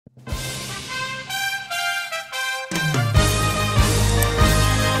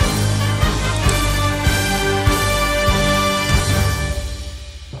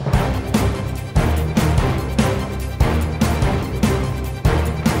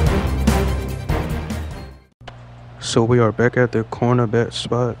So we are back at the cornerback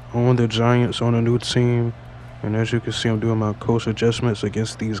spot on the Giants on a new team. And as you can see, I'm doing my coach adjustments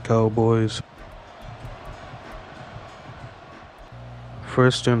against these Cowboys.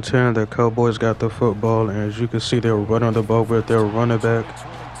 1st and 10, the Cowboys got the football. And as you can see, they're running the ball with their running back.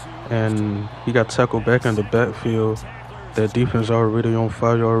 And he got tackled back in the backfield. That defense already on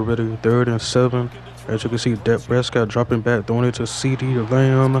fire already. 3rd and 7. As you can see, DAK Prescott dropping back, throwing it to CD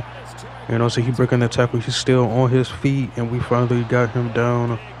Lamb. And also he breaking the tackle. He's still on his feet, and we finally got him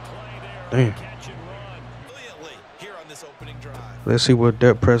down. Damn. Let's see what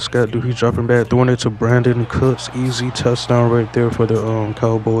DAK Prescott do. He's dropping back, throwing it to Brandon Cooks. Easy touchdown right there for the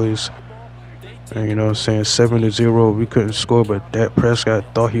Cowboys. And you know what I'm saying, 7-0. We couldn't score, but DAK Prescott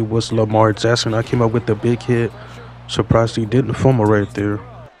thought he was Lamar Jackson. I came up with the big hit. Surprised he didn't fumble right there.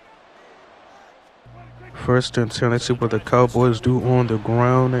 1st and 10. Let's see what the Cowboys do on the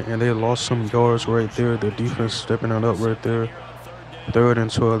ground, and they lost some yards right there. The defense stepping it up right there. 3rd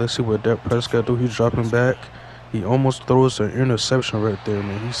and 12. Let's see what DAK Prescott do. He's dropping back. He almost throws an interception right there,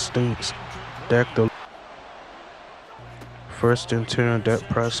 man. He stinks. DAK the 1st and 10. DAK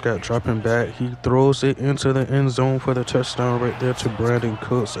Prescott dropping back. He throws it into the end zone for the touchdown right there to Brandon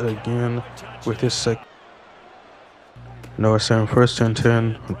Cooks again with his second. No, it's saying 1st and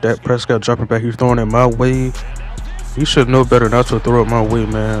 10. DAK Prescott dropping back. He's throwing it my way. He should know better not to throw it my way,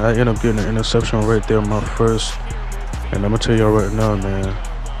 man. I end up getting an interception right there, my first. And I'm going to tell y'all right now, man.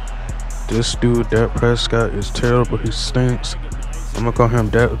 This dude, DAK Prescott, is terrible. He stinks. I'm going to call him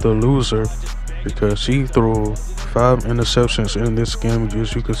DAK the loser because he threw 5 interceptions in this game.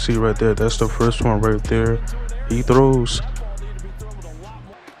 As you can see right there, that's the first one right there. He throws.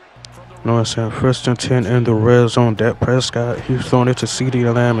 No, I'm saying 1st and 10 in the red zone. DAK Prescott, he's throwing it to CD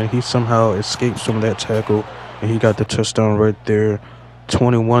Lamb, and he somehow escapes from that tackle, and he got the touchdown right there.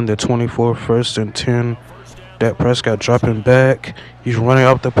 21-24, 1st and 10. DAK Prescott dropping back. He's running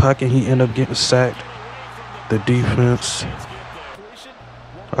out the pocket. He ended up getting sacked. The defense.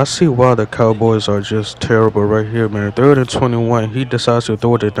 I see why the Cowboys are just terrible right here, man. 3rd and 21. He decides to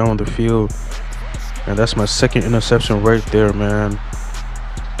throw it down the field, and that's my second interception right there, man.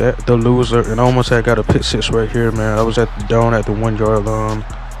 DAK the loser, and I almost had got a pick 6 right here, man. I was down at the 1-yard line.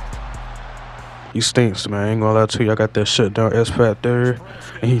 He stinks, man. I ain't gonna lie to you. I got that shut down S-Fat there,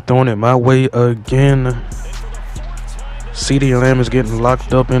 and he throwing it my way again. CD Lamb is getting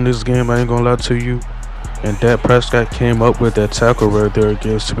locked up in this game. I ain't gonna lie to you. And DAK Prescott came up with that tackle right there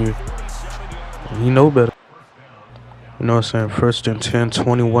against me. He know better. You know what I'm saying? 1st and 10,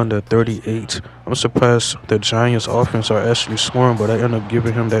 21-38. I'm surprised the Giants offense are actually scoring, but I end up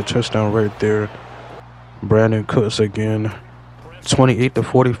giving him that touchdown right there. Brandon Cooks again.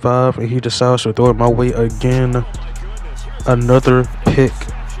 28-45, and he decides to throw it my way again. Another pick.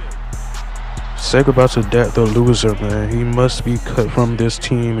 Say goodbye to DAK the loser, man. He must be cut from this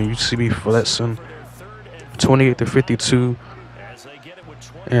team, and you see me flexing. 28-52.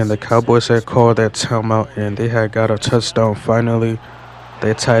 And the Cowboys had called that timeout, and they had got a touchdown finally.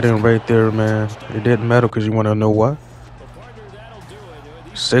 They tied in right there, man. It didn't matter because you want to know why.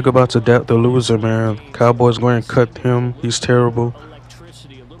 Say goodbye to DAK the loser, man. Cowboys going to cut him. He's terrible.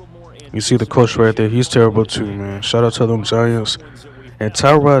 You see the coach right there. He's terrible too, man. Shout out to them Giants. And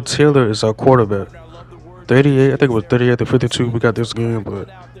Tyrod Taylor is our quarterback. 38, I think it was 38-52. We got this game, but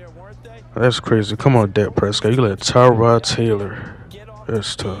that's crazy. Come on, DAK Prescott. You let Tyrod Taylor.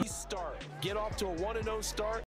 That's tough.